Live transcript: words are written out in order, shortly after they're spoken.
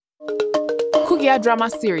Kogia Drama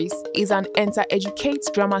Series is an enter-educate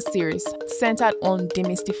drama series centered on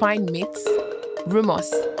demystifying myths,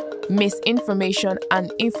 rumors, misinformation,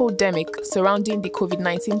 and infodemic surrounding the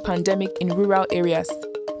COVID-19 pandemic in rural areas.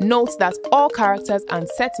 Note that all characters and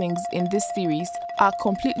settings in this series are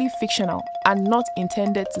completely fictional and not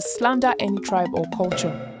intended to slander any tribe or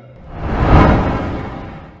culture.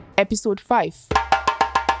 Episode 5.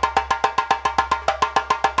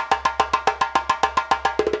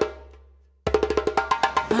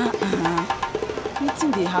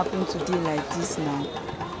 Wetin dey happen today like this now?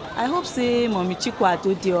 I hope say Mommy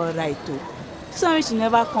Chikwado dey alright o. This one wey she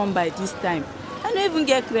never come by this time. I no even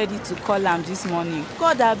get credit to call am this morning.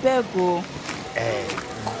 God abeg o.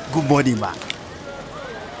 Good morning, ma.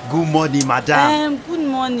 Good morning, madam. Good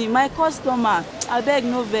morning, my customer. Abeg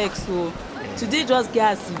no vex o. Today just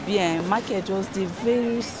get as e be, market just dey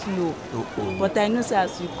very slow. But I know say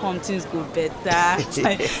as you come, things go better.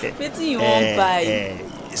 Wetin you wan buy?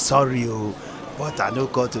 Sorry o, but I no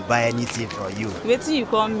come to buy anything from you. Wetin you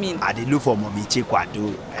come mean? I dey look for Mommy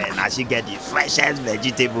Chikwado, and na she get the freshest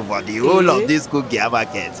vegetable for the whole of this Kogia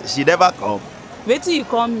market. She never come. Wetin you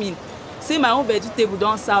come mean? Say my own vegetable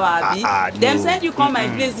don sour abi? No. Dem send you come my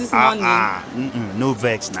place this morning? No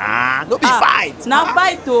vex na. No be fight. Na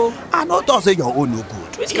fight o. I no talk say your own no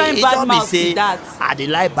good. Which kind bad mouth be that? I dey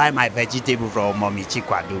like buy my vegetable from Mommy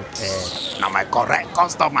Chikwado. Na my correct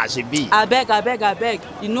customer she be. Abeg.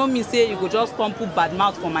 You know me say you go just come put bad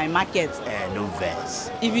mouth for my market. No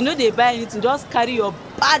vex. If you no dey buy anything, just carry your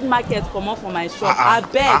bad market comot for my shop.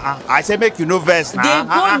 Abeg. I say make you no vex na. Dey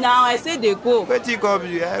go now, I say dey go. Wetin come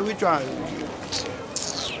you? Which one?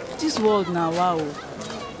 This world na wow.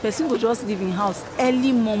 Person go just leave im house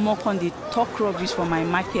early momo come dey talk rubbish for my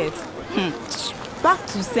market. Back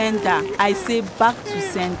to sender. I say back to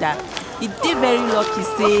sender. E dey very lucky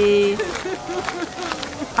say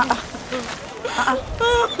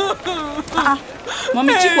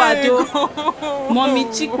Mommy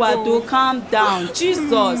Chikwado, calm down.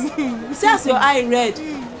 Jesus. See as your eye red.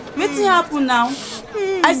 Wetin happen now?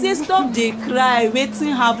 I say stop dey cry.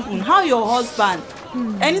 Wetin happen? How your husband?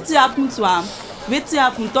 Anything happen to am? Wetin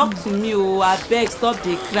happen? Talk to me o. Abeg stop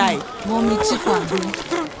dey cry. Mommy Chikwado,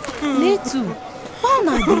 little, why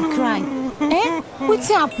una dey cry?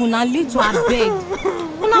 Wetin happen na little abeg?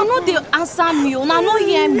 Una no dey answer me, una no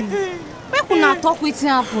hear me. Make una talk wetin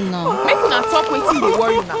happen now. Make una talk wetin dey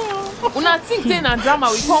worry una. Una think say na drama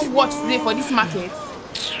we come watch today for this market?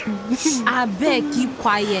 Abeg keep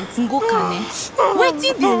quiet, Ngo Kane.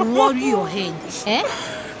 Wetin dey worry your head?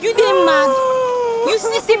 You dey mad? You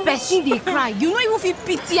see person dey cry, you no even fit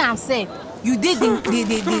pity am sef. You dey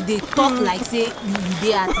talk like say you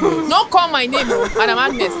dey Agnes. No call my name o, Madam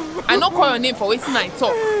Agnes. I no call your name for wetin I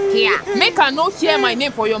talk. Here. Make I no hear my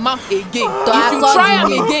name for your mouth again. If you try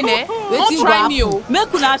am again, don't try me o.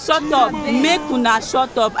 Make una shut up. Make una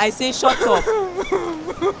shut up. I say shut up.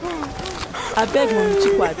 Abeg Mommy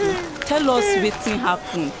Chikwado, tell us wetin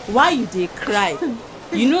happen. Why you dey cry?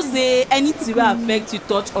 You know say anything wey affect you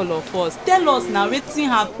touch all of us. Tell us now wetin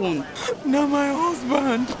happen. Na my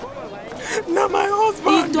husband. He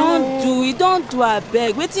don do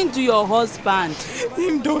abeg. Wetin do your husband?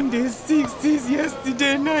 Him don dey sick since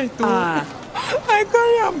yesterday night o. I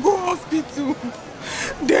carry am go hospital.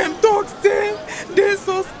 Dem talk say dey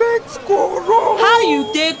suspect corona. How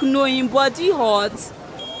you take know him body hot?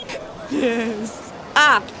 Yes.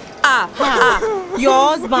 Your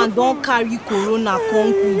husband don carry corona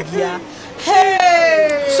come Kogia.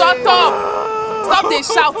 Hey! Shut up! Stop dey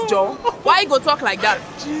shout, Joe. Why you go talk like that?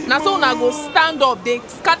 Na so una go stand up, dey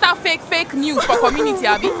scatter fake news for community,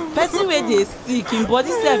 abi? Person wey dey sick, him body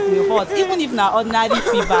sef dey hot, even if na ordinary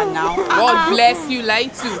fever now. God bless you,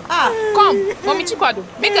 like too. Come, Mommy Chikwado,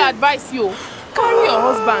 make I advise you. Carry your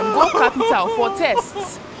husband go capital for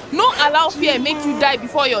tests. No allow fear make you die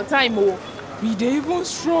before your time, o. We dey even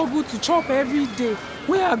struggle to chop every day.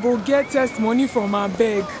 Where I go get test money from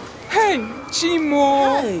abeg? Hey,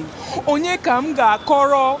 Chimo! Hey. Onye ka m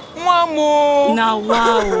ga-akọrọ nwa mo. Na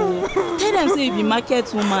wow. Tell them say you be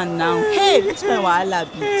market woman now. Hey, which kind wahala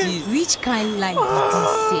be this? Which kind life be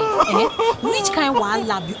this? Which kind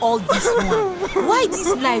wahala be all this one? Why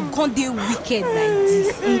this life gone dey wicked like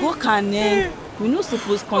this? Ngo Kane, we no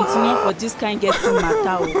suppose continue for this kind getting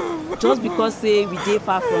matter o. Just because say we dey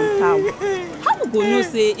far from town. How we go know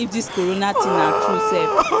say if this corona thing na true sef?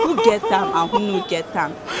 Who get am and who no get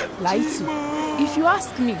am? Laitu, if you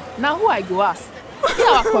ask me, na who I go ask? See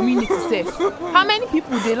our community sef. How many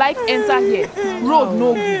people dey like enter here? Road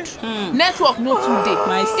no good, network no too dey.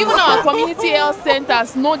 Even our community health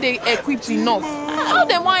centers no dey equipped enough. How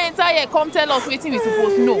dem wan enter here come tell us wetin we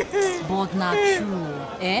suppose know? But na true.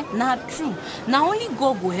 Na true. Na only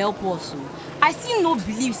God go help us. I still no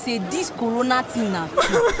believe say this corona thing na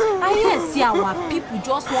true. I hear say our people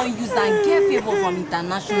just wan use and get favour from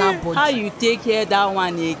international body. How you take care that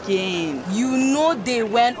one again? You know dey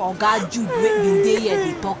when Oga Jude wey bin dey here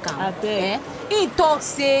dey talk am. Abeg. He talk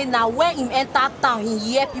say na when him enter town he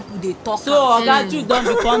hear people dey talk am. So Oga Jude don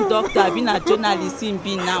become doctor, be na journalist him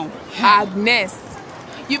be now. Agnes,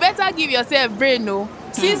 you better give yourself brain o.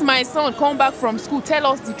 Since my son come back from school tell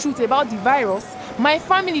us the truth about the virus, my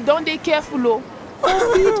family don dey careful o.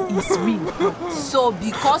 COVID is real. So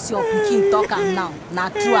because your pikin talk am now, na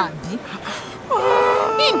true abi?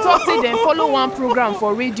 Him talk say dem follow one program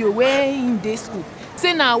for radio where him dey school.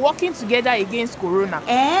 Say na working together against corona.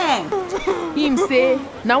 Him say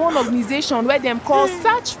na one organization wey dem call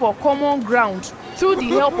Search for Common Ground through the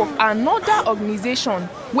help of another organization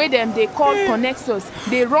wey dem dey call Connexus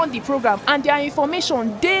dey run the program and their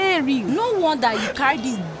information dey real. No wonder you carry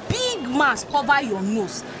this big mask cover your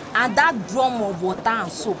nose and that drum of water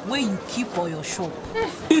and soap wey you keep for your shop.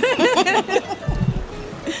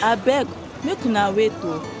 Abeg, make una wait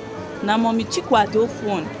o. Na Mommy Chikwado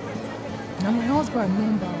phone. Na my husband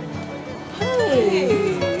number.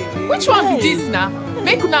 Hey. Which one be this na?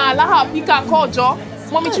 Make una allow her pick her call, Jo.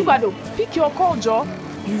 Mommy Chikwado, pick your call, Jo.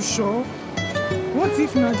 You sure? What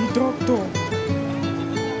if na the doctor?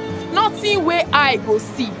 Nothing wey eye go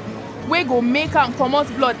see, wey go make am comot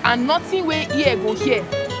blood, and nothing wey ear go hear,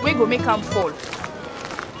 wey go make am fall.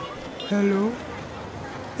 Hello?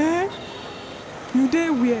 You dey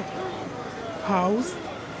where? House?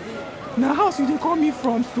 Na house you dey call me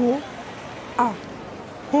from so?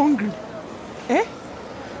 Hungry?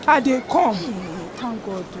 I dey come. Thank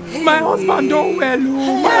God. My husband don well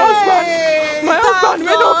o. My husband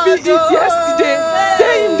wey no fit eat yesterday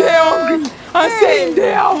say him dey hungry and say him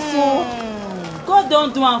dey house o. God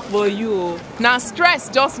don do am for you o. Na stress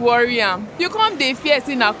just worry am. You come dey fear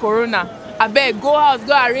say na corona. Abeg go house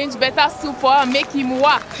go arrange better soup for am make him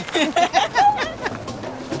work.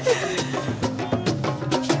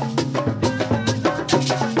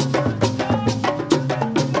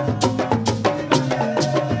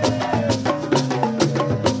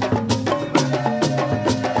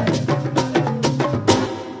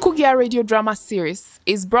 Kugia Radio Drama Series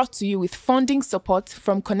is brought to you with funding support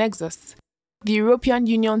from Connexus, the European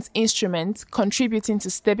Union's instrument contributing to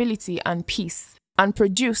stability and peace, and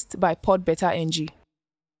produced by Podbetter NG.